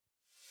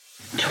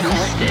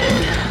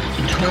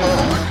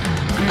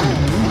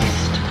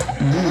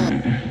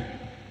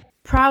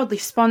Proudly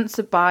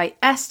sponsored by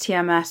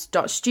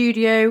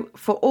stms.studio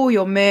for all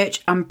your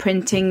merch and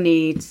printing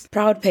needs.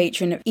 Proud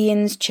patron of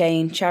Ian's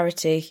Chain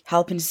charity,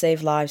 helping to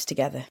save lives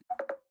together.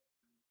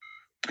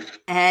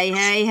 Hey,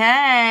 hey,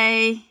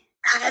 hey.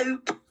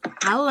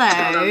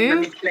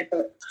 Hello.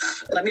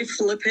 Let me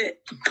flip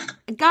it.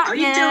 Got How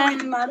ya. you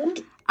doing, madam?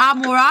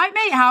 I'm all right,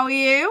 mate. How are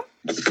you?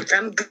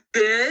 I'm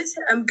good.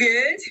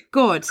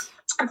 Good.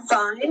 I'm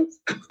fine.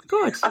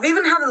 Good. I've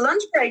even had a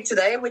lunch break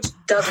today, which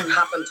doesn't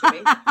happen to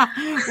me.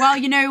 Well,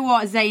 you know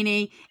what,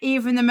 Zhany?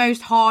 Even the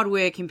most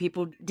hardworking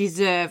people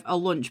deserve a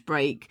lunch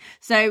break.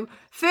 So,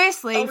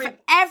 firstly, for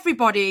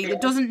everybody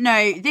that doesn't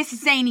know, this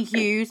is Zhany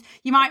Hughes.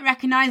 You might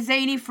recognise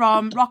Zhany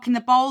from Rocking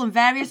the Bowl and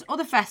various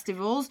other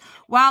festivals.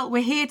 Well,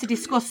 we're here to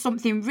discuss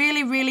something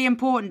really, really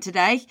important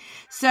today.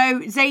 So,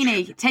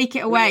 Zhany, take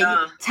it away.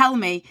 Tell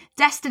me,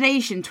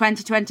 Destination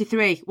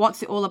 2023,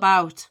 what's it all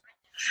about?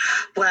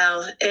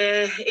 Well,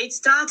 it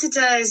started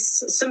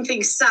as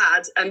something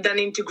sad and then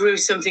it grew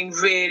something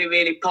really,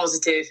 really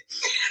positive.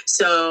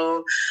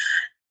 So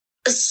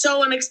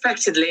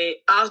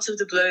unexpectedly, out of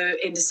the blue,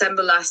 in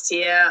December last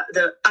year,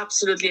 the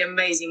absolutely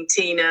amazing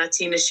Tina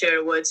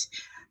Sherwood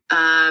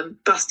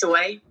passed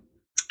away.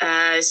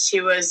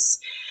 She was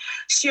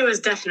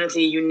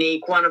definitely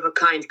unique, one of a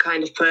kind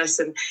of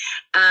person.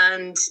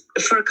 And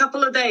for a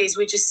couple of days,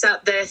 we just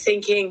sat there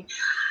thinking,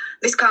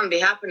 this can't be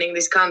happening,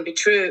 this can't be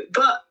true.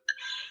 But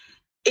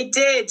it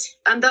did,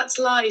 and that's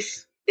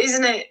life,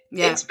 isn't it?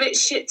 Yeah. It's a bit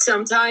shit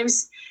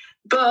sometimes,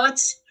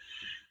 but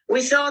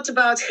we thought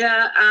about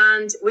her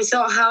and we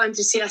thought how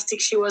enthusiastic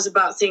she was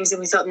about things,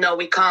 and we thought, no,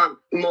 we can't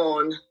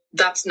mourn.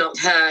 That's not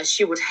her.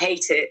 She would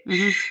hate it.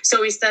 Mm-hmm.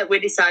 So instead, we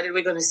decided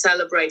we're going to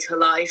celebrate her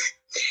life.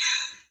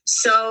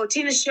 So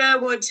Tina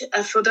Sherwood,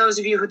 for those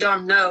of you who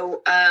don't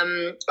know,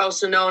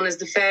 also known as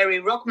the Fairy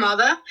Rock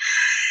Mother,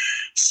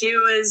 she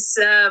was...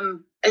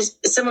 as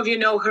some of you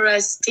know her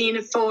as Tina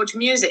Forge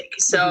Music.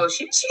 So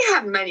she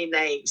had many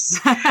names,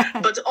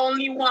 but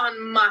only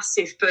one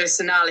massive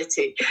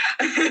personality.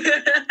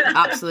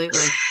 Absolutely.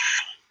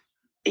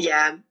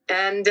 Yeah.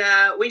 And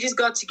we just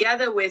got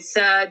together with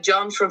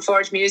John from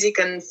Forge Music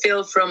and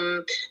Phil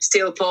from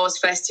Steel Paws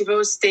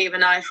Festival, Steve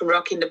and I from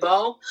Rocking the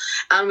Bowl,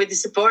 and with the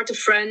support of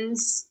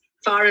friends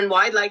far and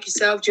wide like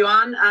yourself,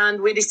 Joanne,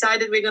 and we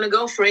decided we're going to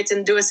go for it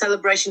and do a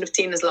celebration of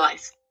Tina's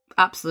life.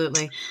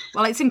 Absolutely.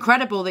 Well, it's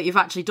incredible that you've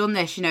actually done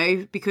this, you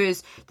know,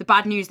 because the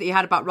bad news that you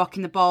had about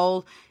Rocking the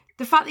Bowl,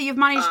 the fact that you've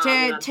managed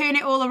to turn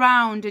it all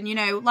around and, you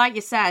know, like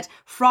you said,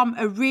 from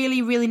a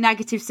really, really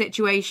negative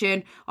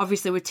situation,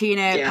 obviously with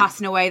Tina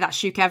passing away, that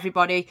shook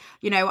everybody.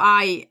 You know,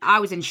 I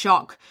was in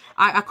shock.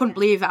 I couldn't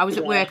believe it. I was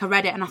at work, I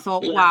read it and I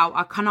thought, wow,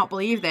 I cannot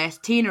believe this.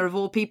 Tina of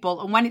all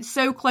people. And when it's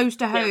so close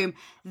to home,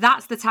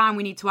 that's the time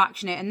we need to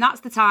action it. And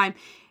that's the time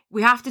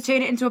we have to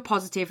turn it into a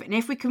positive. And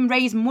if we can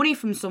raise money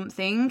from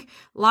something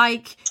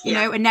like, you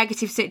know, a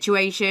negative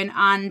situation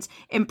and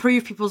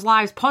improve people's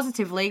lives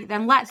positively,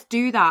 then let's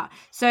do that.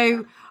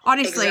 So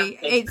honestly,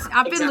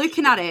 I've been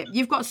looking at it.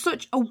 You've got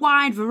such a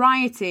wide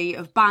variety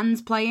of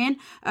bands playing.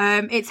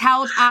 It's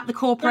held at the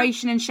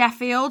Corporation in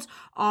Sheffield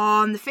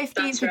on the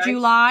 15th of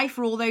July,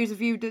 for all those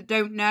of you that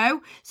don't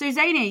know. So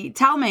Zhany,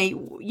 tell me,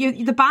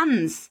 the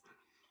bands.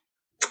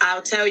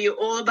 I'll tell you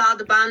all about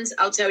the bands.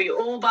 I'll tell you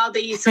all about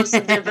the ethos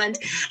of the event.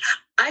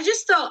 I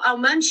just thought I'll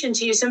mention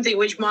to you something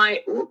which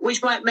might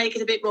make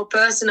it a bit more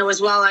personal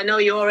as well. I know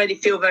you already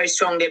feel very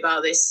strongly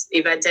about this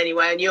event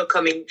anyway, and you're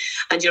coming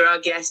and you're our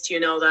guest, you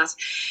know that.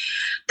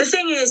 The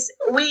thing is,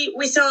 we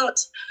thought,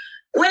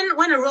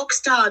 when a rock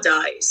star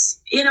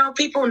dies, you know,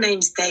 people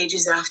name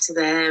stages after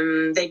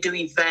them. They do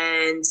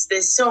events.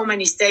 There's so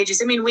many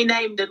stages. I mean, we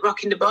named it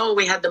Rocking the Bowl.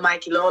 We had the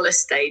Mikey Lawless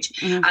stage.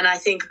 Mm-hmm. And I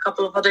think a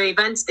couple of other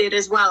events did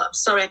as well. I'm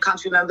sorry, I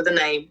can't remember the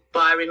name,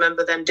 but I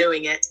remember them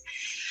doing it.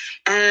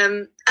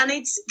 And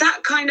it's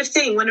that kind of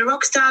thing. When a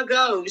rock star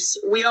goes,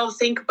 we all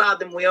think about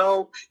them. We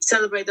all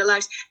celebrate their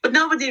lives. But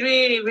nobody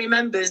really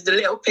remembers the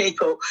little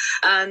people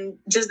and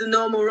just the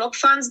normal rock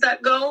fans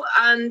that go.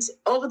 And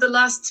over the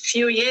last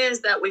few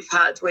years that we've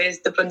had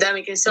with the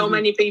pandemic and so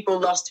many people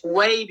lost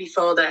way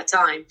before their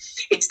time,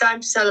 it's time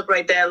to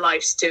celebrate their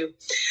lives too.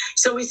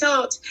 So we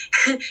thought,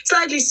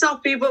 slightly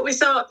soppy, but we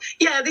thought,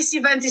 yeah, this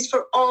event is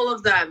for all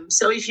of them.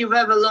 So if you've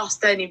ever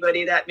lost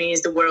anybody, that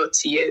means the world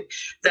to you.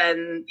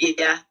 Then,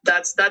 yeah,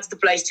 that's the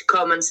place to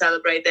come and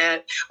celebrate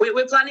that.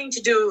 We're planning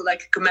to do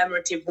like a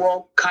commemorative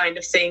walk kind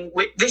of thing.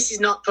 This is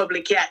not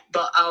public yet,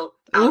 but I'll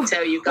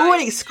tell you guys. Oh,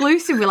 an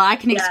exclusive! We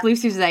like an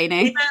exclusive,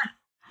 Zhany.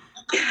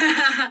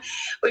 Yeah.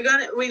 we're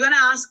gonna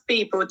ask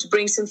people to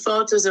bring some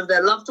photos of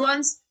their loved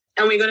ones,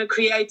 and we're gonna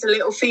create a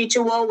little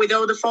feature wall with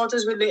all the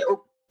photos with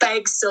little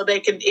pegs, so they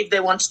can, if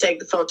they want to take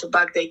the photo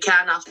back, they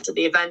can after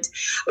the event.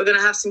 We're gonna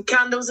have some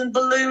candles and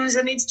balloons,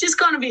 and it's just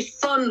gonna be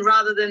fun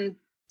rather than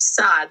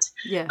sad.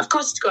 Yeah, of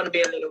course it's going to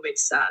be a little bit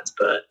sad,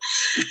 but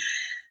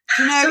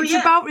you know, it's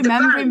about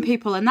remembering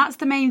people, and that's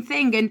the main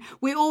thing. And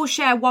we all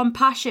share one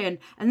passion,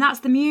 and that's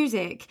the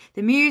music,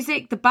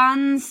 the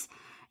bands.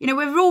 you know,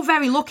 we're all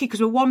very lucky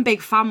because we're one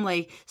big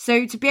family.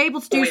 So to be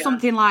able to do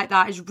something like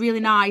that is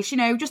really nice. You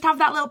know, just have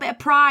that little bit of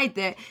pride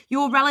that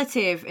your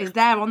relative is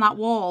there on that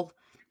wall.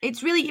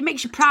 It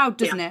makes you proud,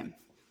 doesn't it?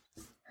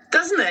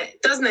 Doesn't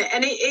it?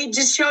 And it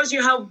just shows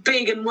you how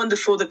big and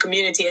wonderful the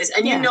community is.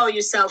 And you know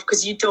yourself,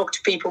 because you talk to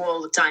people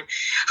all the time,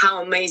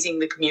 how amazing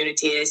the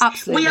community is.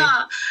 Absolutely. We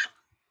are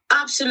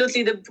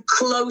absolutely the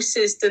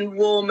closest and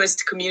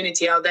warmest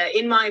community out there,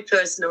 in my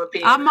personal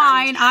opinion. And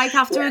mine, I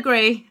have to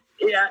agree.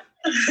 Yeah.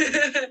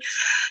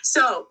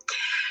 So,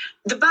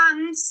 the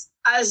bands,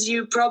 as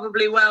you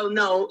probably well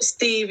know,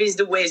 Steve is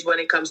the whiz when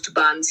it comes to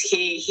bands.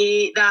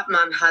 That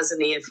man has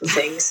an ear for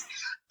things.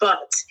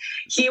 But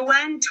he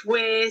went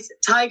with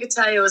Tiger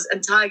Tails,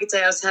 and Tiger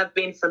Tails have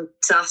been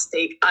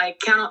fantastic. I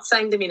cannot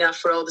thank them enough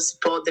for all the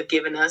support they've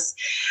given us.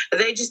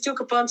 They just took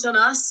a punt on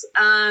us,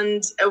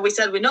 and we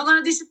said, we're not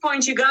going to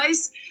disappoint you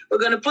guys. We're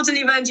going to put an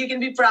event you can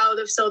be proud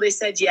of. So they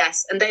said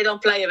yes, and they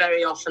don't play it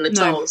very often at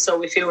all. So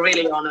we feel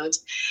really honoured.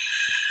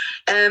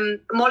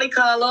 Molly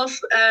Karloff,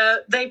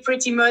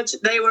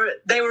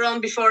 they were on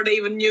before they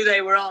even knew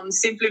they were on,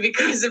 simply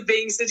because of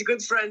being such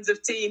good friends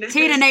of Tina.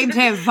 Tina named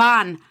her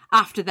Van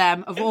after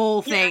them, of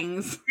all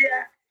things.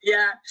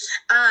 Yeah.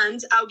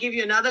 And I'll give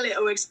you another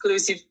little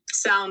exclusive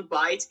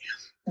soundbite.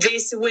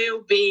 This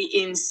will be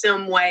in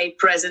some way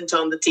present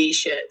on the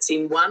T-shirts.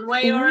 In one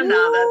way or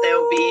another,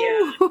 there'll be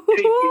a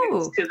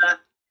tribute to that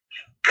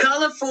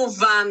colourful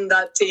van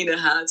that Tina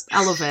had.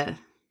 I love it.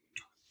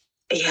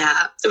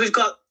 Yeah, we've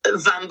got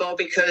Vambo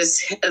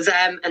because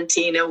them and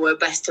Tina were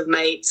best of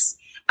mates,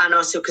 and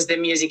also because their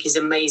music is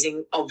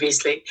amazing,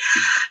 obviously.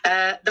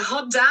 The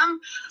Hot Damn,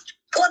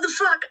 what the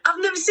fuck?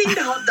 I've never seen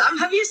the Hot Damn.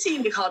 Have you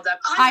seen the Hot Damn?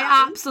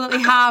 I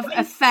absolutely have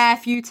a fair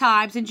few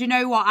times, and do you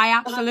know what? I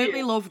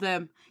absolutely love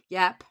them.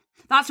 Yep.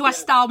 That's who I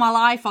style my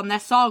life on, their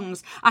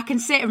songs. I can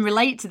sit and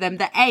relate to them.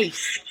 They're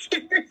ace.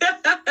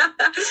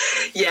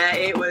 Yeah,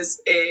 it was.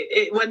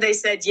 When they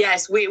said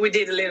yes, we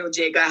did a little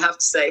jig, I have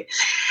to say.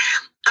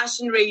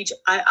 Ash and Reach,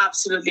 I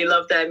absolutely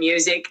love their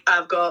music.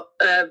 I've got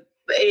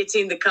it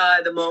in the car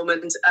at the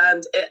moment,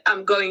 and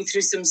I'm going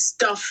through some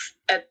stuff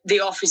at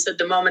the office at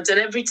the moment. And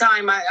every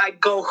time I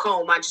go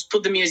home, I just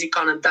put the music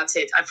on, and that's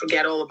it. I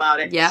forget all about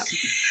it. Yeah.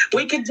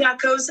 Wicked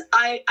Jackals,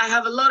 I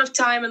have a lot of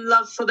time and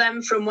love for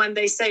them from when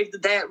they saved the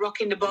day at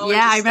Rocking the Bowl.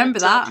 Yeah, I remember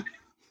that.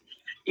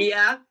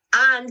 Yeah.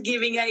 And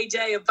giving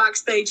AJ a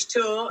backstage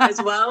tour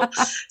as well.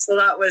 So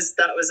that was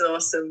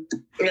awesome.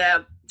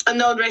 Yeah.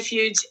 Unknown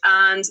Refuge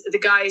and the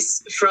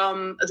guys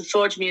from the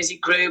Forge Music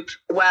Group,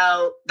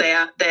 well,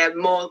 they're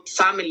more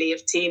family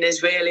of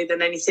Tina's really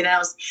than anything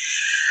else.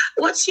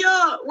 What's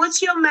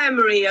your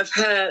memory of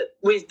her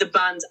with the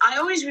band? I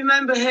always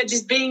remember her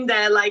just being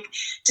there, like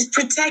just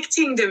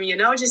protecting them, you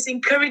know, just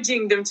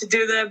encouraging them to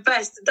do their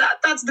best.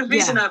 That's the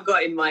vision I've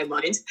got in my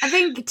mind. I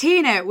think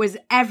Tina was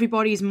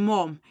everybody's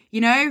mum,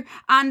 you know,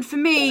 and for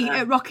me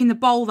at Rocking the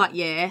Bowl that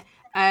year,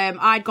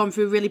 I'd gone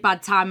through a really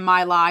bad time in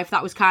my life.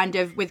 That was kind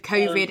of with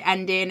COVID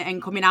ending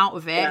and coming out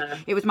of it. Yeah.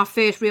 It was my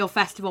first real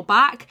festival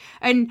back.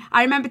 And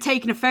I remember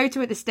taking a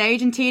photo at the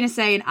stage and Tina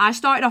saying, I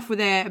started off with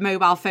a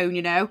mobile phone,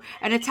 you know,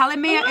 and her telling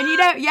me, and you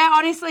know, yeah,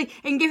 honestly,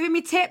 and giving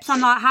me tips on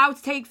like how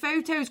to take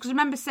photos. Because I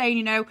remember saying,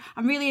 you know,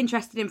 I'm really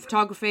interested in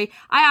photography.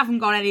 I haven't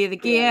got any of the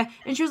gear.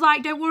 And she was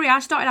like, don't worry,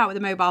 I started out with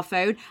a mobile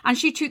phone. And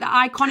she took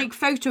that iconic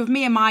photo of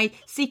me in my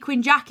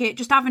sequin jacket,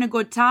 just having a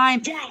good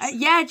time. Yes.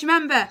 Yeah, do you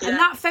remember? Yeah. And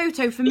that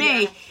photo for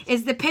me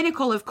is the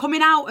pinnacle of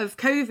coming out of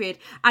COVID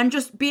and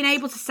just being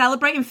able to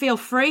celebrate and feel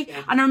free.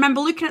 Yeah. And I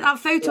remember looking at that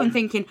photo and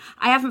thinking,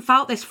 I haven't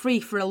felt this free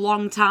for a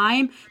long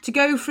time. To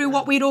go through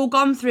what we'd all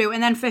gone through,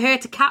 and then for her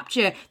to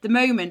capture the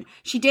moment,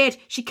 she did.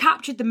 She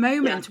captured the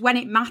moment when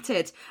it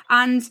mattered.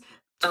 And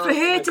for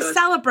her to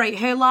celebrate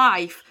her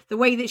life the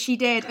way that she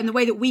did and the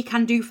way that we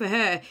can do for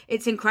her,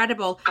 it's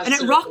incredible.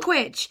 Absolutely. And at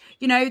Rockwich,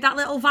 you know, that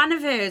little van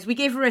of hers, we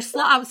gave her a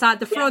slot outside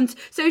the front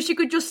so she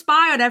could just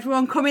spy on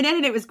everyone coming in,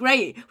 and it was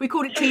great. We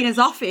called it Tina's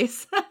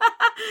office.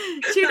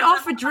 She'd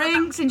offer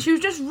drinks, and she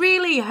was just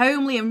really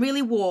homely and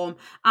really warm,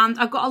 and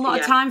I've got a lot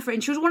of time for it.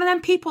 And she was one of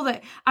them people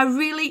that I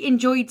really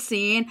enjoyed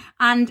seeing,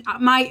 and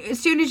as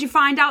soon as you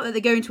find out that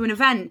they're going to an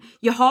event,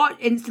 your heart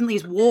instantly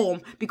is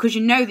warm because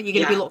you know that you're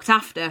going to be looked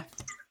after.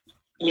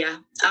 Yeah,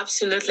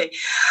 absolutely.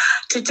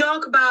 To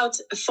talk about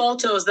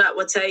photos that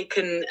were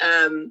taken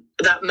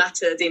that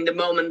mattered in the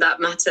moment that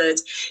mattered,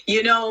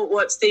 you know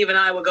what Steve and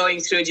I were going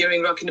through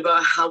during Rocking the Bowl,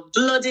 how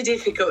bloody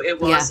difficult it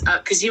was,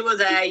 because you were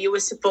there, you were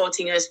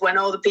supporting us when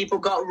all the people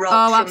got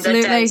robbed from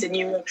their tents, and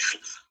you were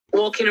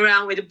walking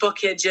around with a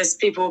bucket, just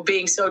people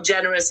being so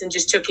generous and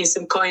just chucking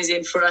some coins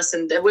in for us,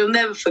 and we'll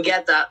never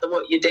forget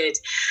what you did.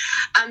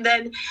 And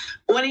then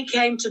when it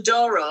came to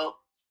Doro,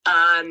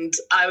 and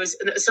I was,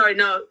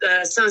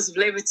 Sons of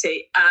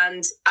Liberty,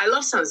 and I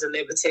love Sons of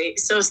Liberty,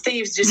 so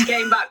Steve just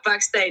came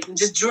backstage and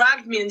just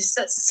dragged me and just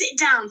said, sit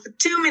down for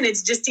 2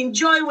 minutes, just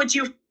enjoy what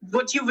you've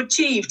what you've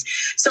achieved.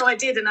 So I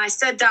did, and I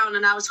sat down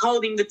and I was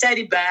holding the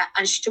teddy bear,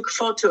 and she took a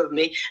photo of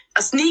me,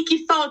 a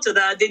sneaky photo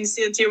that I didn't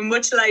see until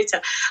much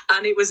later.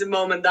 And it was a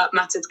moment that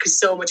mattered because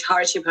so much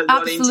hardship had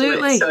gone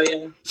into it. So,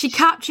 yeah. She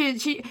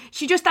captured,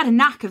 she just had a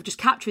knack of just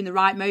capturing the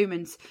right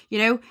moments, you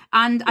know?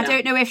 And I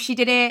don't know if she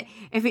did it,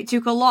 if it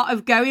took a lot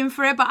of going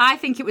for it, but I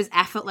think it was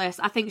effortless.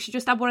 I think she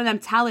just had one of them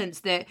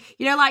talents that,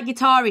 you know, like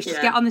guitarists,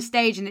 just get on the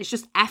stage and it's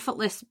just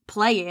effortless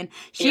playing.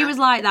 She was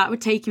like that with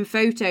taking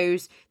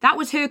photos. That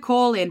was her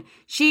calling.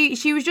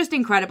 She was just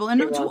incredible.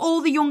 And to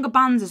all the younger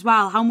bands as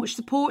well, how much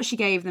support she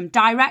gave them,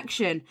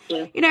 direction,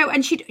 you know,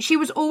 and she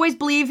was always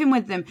believing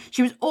with them.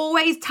 She was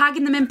always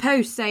tagging them in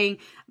posts saying,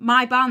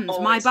 my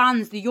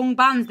bands, the young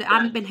bands that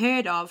hadn't been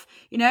heard of,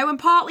 you know, and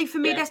partly for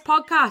me, this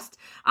podcast,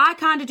 I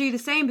kind of do the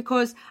same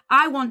because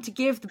I want to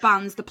give the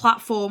bands the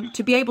platform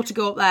to be able to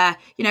go up there,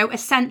 you know, a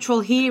central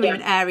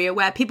hearing area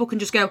where people can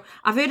just go,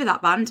 I've heard of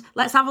that band,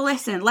 let's have a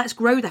listen, let's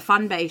grow the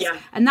fan base.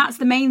 And that's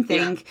the main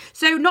thing.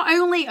 So not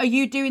only are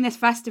you doing this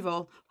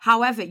festival,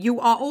 however,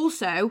 you are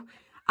also,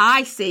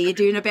 I see you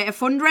doing a bit of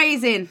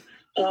fundraising.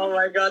 Oh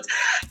my God.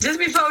 Just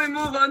before we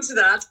move on to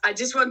that, I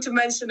just want to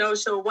mention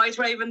also White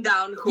Raven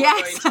Down, who are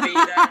going to be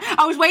there.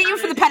 I was waiting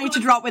for the penny to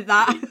drop with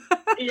that.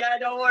 Yeah,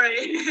 don't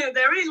worry.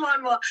 There is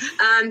one more.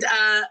 And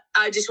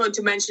I just want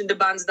to mention the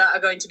bands that are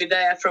going to be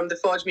there from the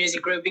Forge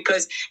Music Group,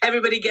 because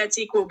everybody gets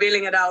equal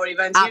billing at our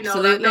events.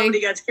 Absolutely. You know, that nobody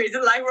gets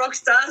treated like rock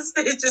stars.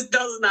 It just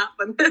doesn't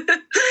happen.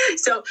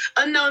 So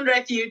Unknown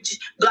Refuge,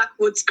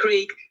 Blackwood's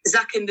Creek,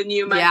 Zach and the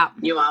New Man,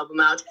 new album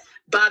out,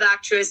 Bad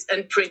Actress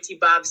and Pretty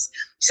Babs.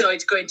 So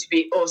it's going to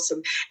be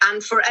awesome.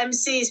 And for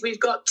MCs, we've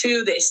got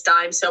 2 this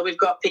time. So we've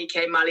got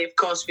PK Malley, of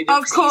course we do.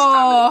 Of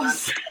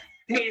course.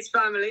 His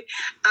family.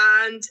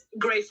 And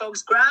Grey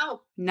Fox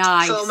Growl.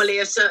 Nice. Formerly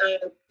of,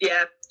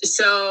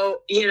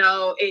 So, you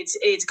know,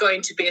 it's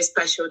going to be a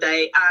special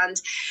day.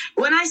 And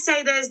when I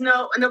say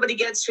nobody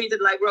gets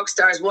treated like rock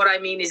stars, what I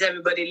mean is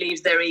everybody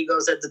leaves their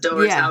egos at the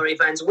door at our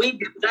events. We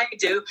do, they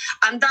do.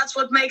 And that's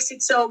what makes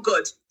it so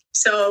good.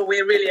 So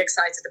we're really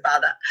excited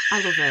about that.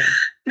 I love it.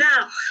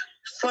 Now,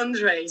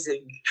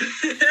 fundraising.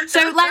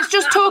 So let's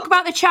just talk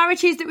about the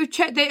charities that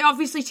that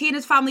obviously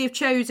Tina's family have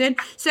chosen.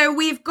 So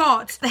we've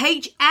got the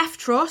HF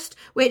Trust,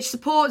 which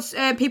supports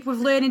people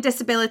with learning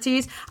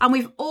disabilities, and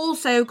we've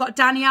also got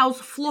Danielle's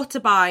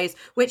Flutterby's,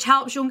 which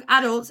helps young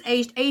adults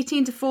aged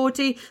 18 to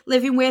 40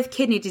 living with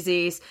kidney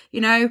disease. You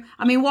know,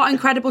 I mean, what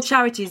incredible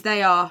charities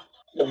they are.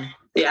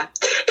 Yeah,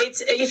 it's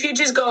if you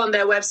just go on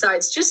their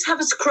websites, just have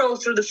a scroll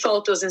through the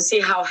photos and see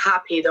how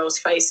happy those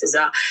faces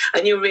are,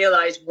 and you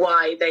realize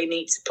why they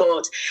need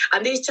support.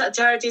 And these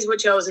charities were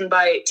chosen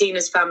by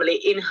Tina's family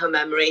in her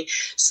memory.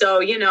 So,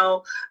 you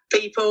know,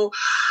 people,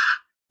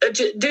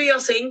 do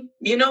your thing.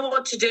 You know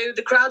what to do.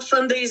 The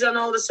crowdfunding is on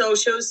all the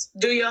socials.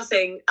 Do your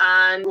thing,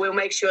 and we'll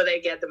make sure they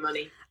get the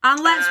money. And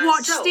let's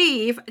watch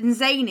Steve and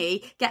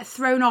Zhany get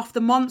thrown off the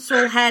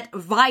Monsall Head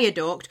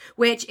Viaduct,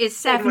 which is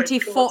 70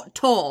 foot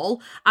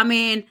tall. I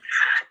mean,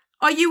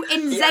 are you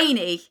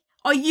insane?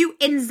 Are you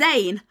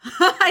insane?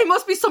 It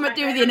must be something to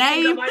do with your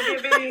name.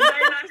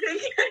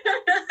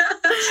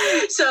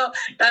 So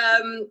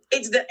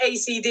it's the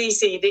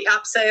ACDC, the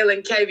Abseil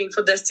and Caving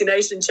for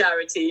Destination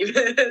charity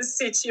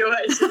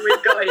situation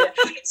we've got here.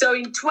 So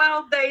in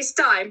 12 days'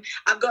 time,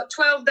 I've got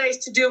 12 days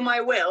to do my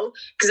will,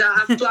 because I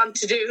have planned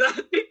to do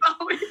that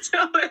before we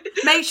do it.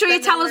 Make sure you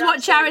tell us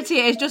what charity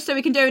it is, just so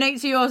we can donate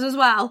to yours as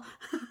well.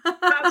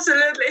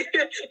 Absolutely.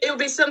 It'll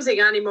be something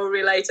animal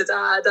related.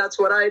 That's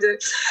what I do.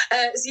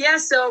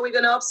 So we're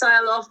going to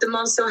abseil off the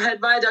Monsall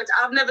Head Viaduct.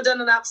 I've never done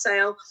an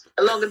abseil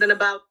longer than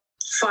about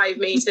 5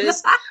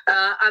 meters,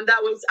 and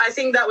I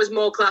think that was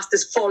more classed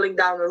as falling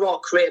down a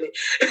rock, really.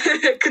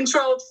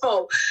 Controlled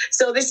fall.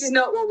 So this is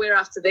not what we're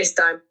after this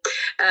time.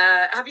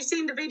 Have you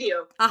seen the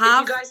video? I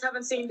have. If you guys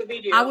haven't seen the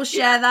video, I will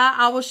share that.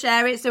 I will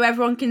share it so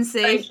everyone can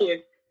see. Thank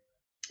you.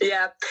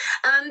 Yeah,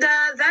 and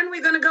then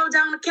we're going to go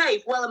down a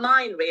cave. Well, a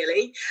mine,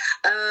 really.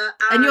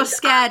 And you're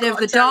scared of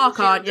the dark,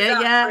 aren't you?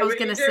 Yeah, I was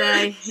going to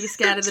say, you're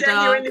scared of the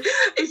dark.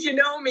 If you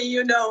know me,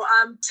 you know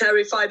I'm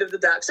terrified of the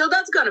dark. So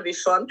that's going to be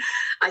fun,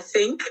 I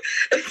think.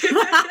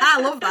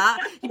 I love that.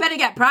 You better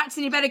get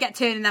practicing. You better get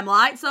turning them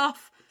lights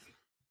off.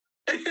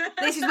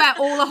 This is where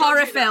all the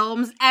horror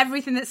films,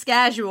 everything that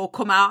scares you will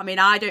come out. I mean,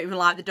 I don't even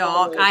like the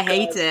dark. I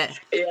hate it.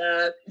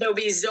 Yeah, there'll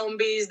be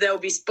zombies, there'll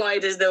be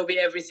spiders, there'll be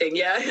everything.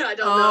 Yeah, I don't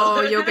know.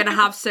 Oh, you're going to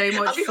have so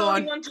much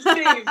fun. On to Steve,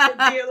 be like,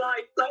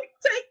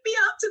 take me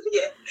out to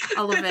the end.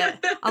 I love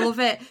it. I love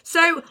it.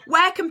 So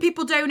where can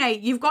people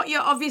donate? You've got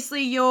your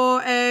tiny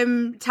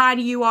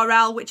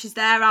URL, which is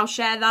there. I'll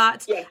share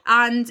that. Yeah.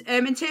 And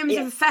in terms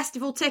of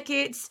festival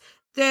tickets,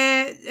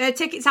 the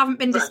tickets haven't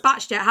been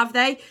dispatched yet, have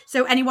they?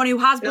 So anyone who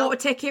has bought a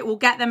ticket will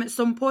get them at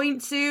some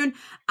point soon.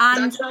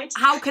 And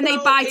how can they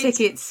buy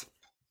tickets?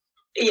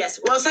 Yes,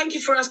 well, thank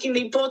you for asking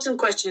the important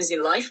questions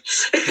in life,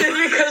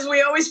 because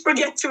we always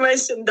forget to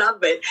mention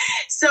that bit.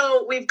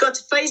 So we've got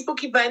a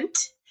Facebook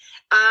event,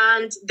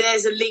 and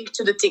there's a link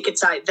to the ticket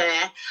site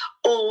there,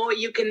 or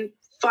you can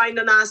find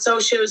on our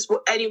socials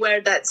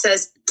anywhere that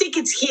says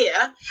tickets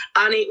here,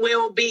 and it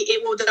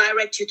will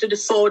direct you to the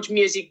Forge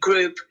Music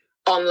Group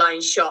online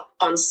shop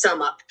on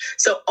SumUp.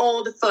 So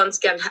all the funds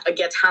can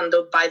get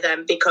handled by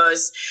them,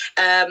 because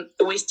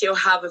we still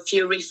have a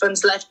few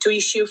refunds left to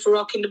issue for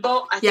Rocking the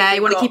Boat. I think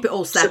you want to keep it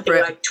all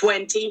separate. Like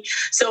 20.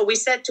 So we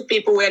said to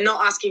people, we're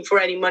not asking for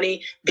any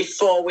money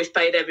before we've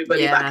paid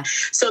everybody back.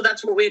 So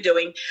that's what we're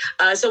doing.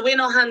 So we're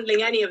not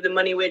handling any of the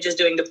money. We're just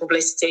doing the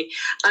publicity.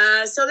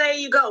 So there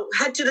you go.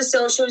 Head to the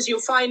socials.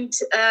 You'll find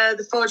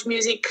the Forge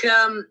Music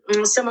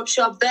SumUp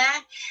shop there.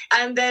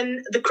 And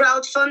then the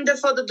crowdfunder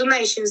for the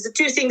donations. The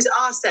two things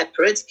are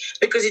separate,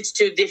 because it's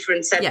two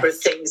different separate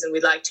things, and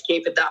we'd like to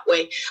keep it that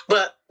way.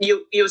 But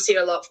you'll see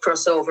a lot of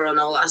crossover on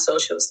all our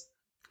socials.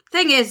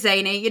 Thing is,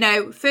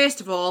 Zhany,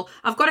 first of all,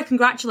 I've got to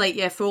congratulate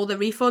you for all the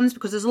refunds,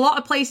 because there's a lot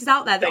of places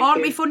out there that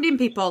aren't refunding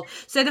people.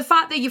 So the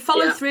fact that you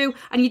followed through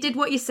and you did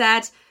what you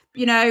said,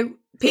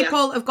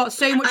 people have got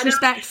so much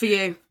respect for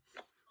you.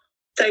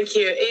 Thank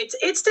you.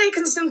 It's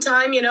taken some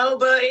time,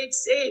 but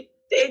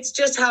it's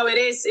just how it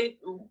is.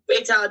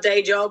 It's our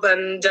day job,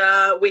 and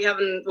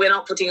we're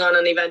not putting on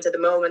an event at the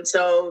moment,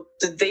 so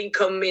the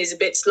income is a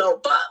bit slow.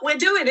 But we're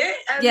doing it,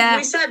 and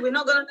we said we're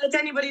not going to let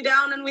anybody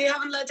down, and we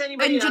haven't let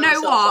anybody down. And you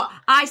know what?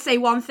 I say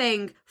one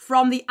thing: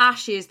 from the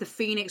ashes, the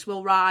phoenix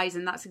will rise,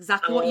 and that's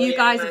exactly what you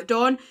guys have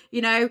done.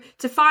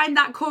 To find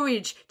that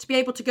courage to be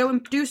able to go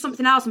and do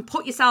something else and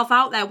put yourself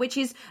out there, which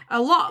is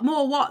a lot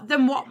more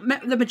than what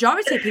the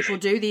majority of people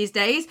do these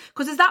days,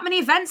 because there's that many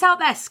events out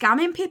there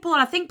scamming people,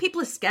 and I think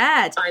people are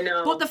scared. I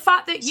know. But the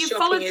fact that you've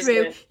followed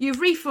through, you've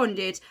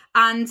refunded,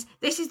 and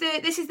this is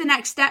the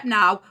next step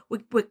now.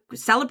 We're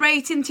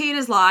celebrating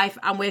Tina's life,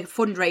 and we're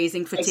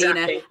fundraising for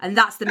Tina, and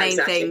that's the main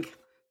thing.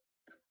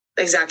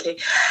 Exactly.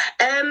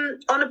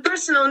 On a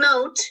personal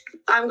note,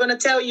 I'm going to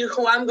tell you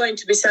who I'm going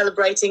to be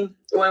celebrating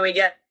when we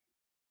get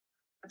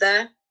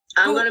there.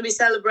 I'm going to be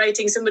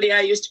celebrating somebody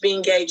I used to be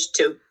engaged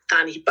to,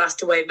 and he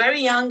passed away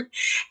very young,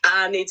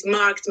 and it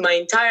marked my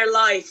entire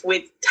life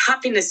with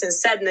happiness and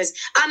sadness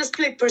and a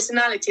split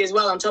personality as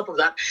well on top of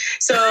that.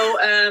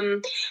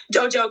 So,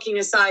 joking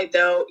aside,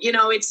 though,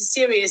 it's a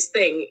serious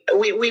thing.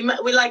 We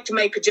like to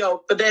make a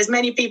joke, but there's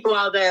many people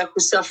out there who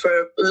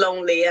suffer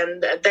lonely,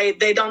 and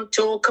they don't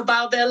talk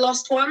about their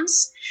lost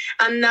ones.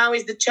 And now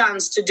is the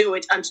chance to do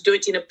it, and to do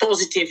it in a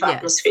positive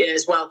atmosphere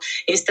as well,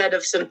 instead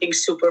of something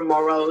super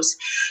morose.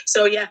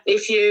 So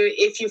if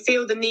you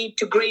feel the need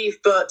to grieve,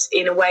 but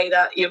in a way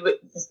that you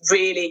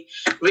really,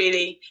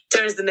 really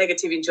turns the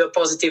negative into a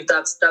positive,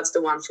 that's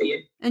the one for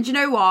you. And you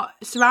know what?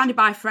 Surrounded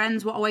by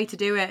friends, what a way to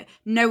do it.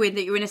 Knowing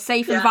that you're in a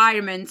safe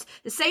environment,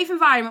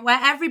 where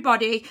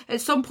everybody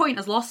at some point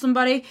has lost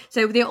somebody,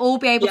 so they'll all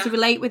be able to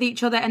relate with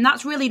each other, and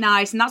that's really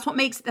nice, and that's what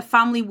makes it the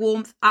family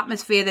warmth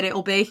atmosphere that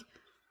it'll be.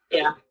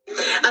 Yeah,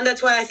 and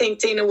that's why I think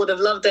Tina would have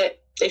loved it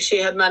if she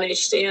had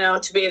managed,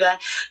 to be there.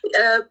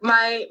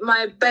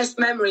 My best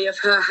memory of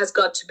her has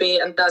got to be,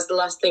 and that's the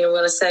last thing I'm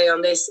going to say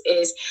on this,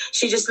 is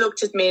she just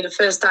looked at me the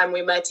first time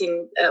we met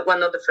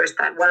one of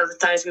the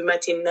times we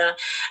met in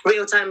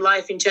Real Time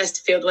Life in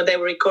Chesterfield, when they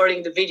were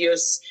recording the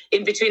videos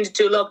in between the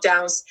two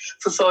lockdowns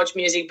for Forge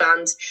Music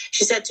Band.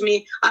 She said to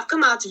me, "I've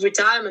come out of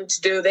retirement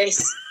to do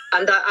this."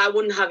 And I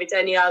wouldn't have it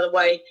any other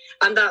way.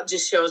 And that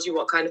just shows you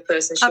what kind of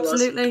person she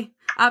was.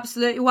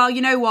 Absolutely. Well,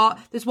 you know what?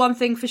 There's one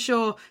thing for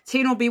sure.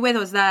 Tina will be with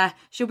us there.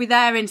 She'll be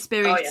there in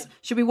spirit. Oh, yeah.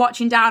 She'll be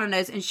watching down on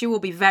us, and she will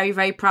be very,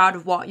 very proud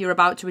of what you're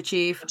about to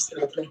achieve.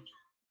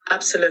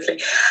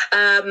 Absolutely.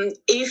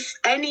 If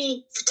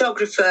any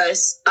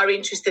photographers are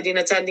interested in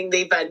attending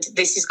the event,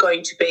 this is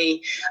going to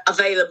be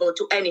available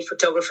to any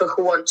photographer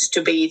who wants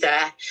to be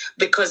there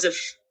because of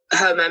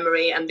her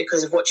memory and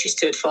because of what she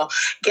stood for.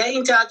 Get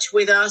in touch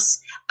with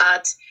us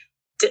at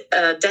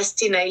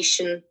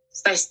Destination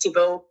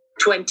Festival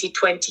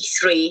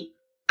 2023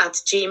 at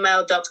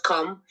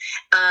gmail.com,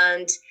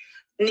 and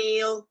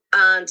Neil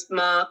and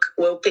Mark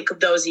will pick up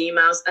those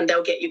emails, and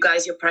they'll get you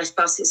guys your press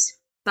passes.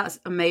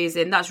 That's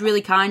amazing. That's really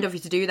kind of you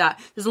to do that.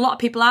 There's a lot of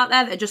people out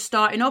there that are just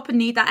starting up and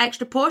need that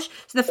extra push.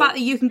 So the fact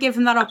that you can give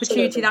them that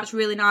opportunity, that's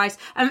really nice.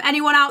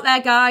 Anyone out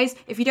there, guys,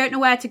 if you don't know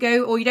where to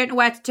go or you don't know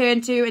where to turn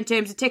to in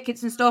terms of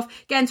tickets and stuff,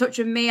 get in touch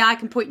with me. I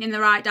can point you in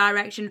the right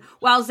direction.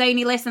 Well,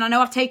 Zhany, listen, I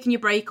know I've taken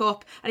your break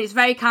up, and it's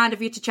very kind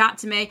of you to chat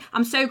to me.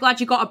 I'm so glad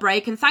you got a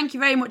break, and thank you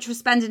very much for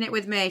spending it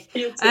with me.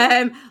 You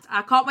too.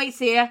 I can't wait to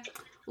see you.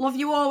 Love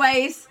you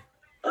always.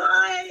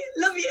 Bye.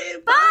 Love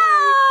you.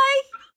 Bye.